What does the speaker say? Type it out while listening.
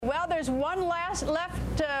one less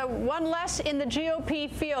in the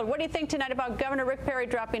GOP field. What do you think tonight about Governor Rick Perry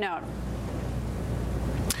dropping out?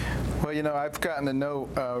 Well, you know, I've gotten to know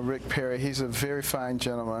Rick Perry. He's a very fine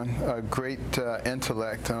gentleman, a great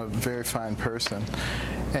intellect, and a very fine person.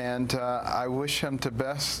 And I wish him the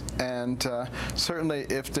best. And certainly,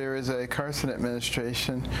 if there is a Carson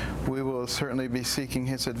administration, we will certainly be seeking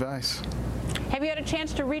his advice. Have you had a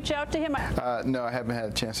chance to reach out to him? No, I haven't had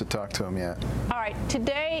a chance to talk to him yet. All right.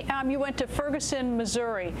 Today, you went to Ferguson,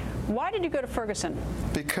 Missouri. Why did you go to Ferguson?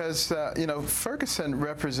 Because, you know, Ferguson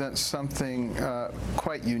represents something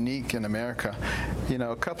quite unique in America. You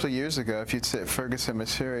know, a couple of years ago, if you'd said Ferguson,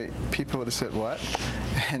 Missouri, people would have said, what?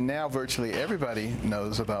 And now virtually everybody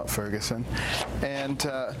knows about Ferguson. And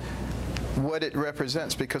what it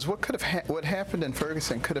represents, because what happened in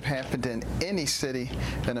Ferguson could have happened in any city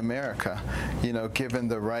in America, you know, given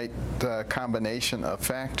the right combination of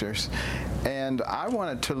factors. And I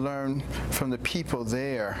wanted to learn from the people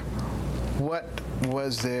there, what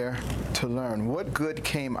was there to learn? What good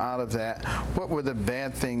came out of that? What were the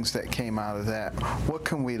bad things that came out of that? What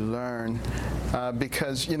can we learn?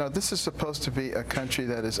 Because, you know, this is supposed to be a country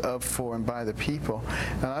that is of, for, and by the people.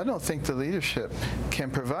 And I don't think the leadership can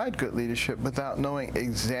provide good leadership without knowing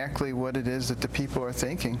exactly what it is that the people are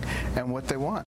thinking and what they want.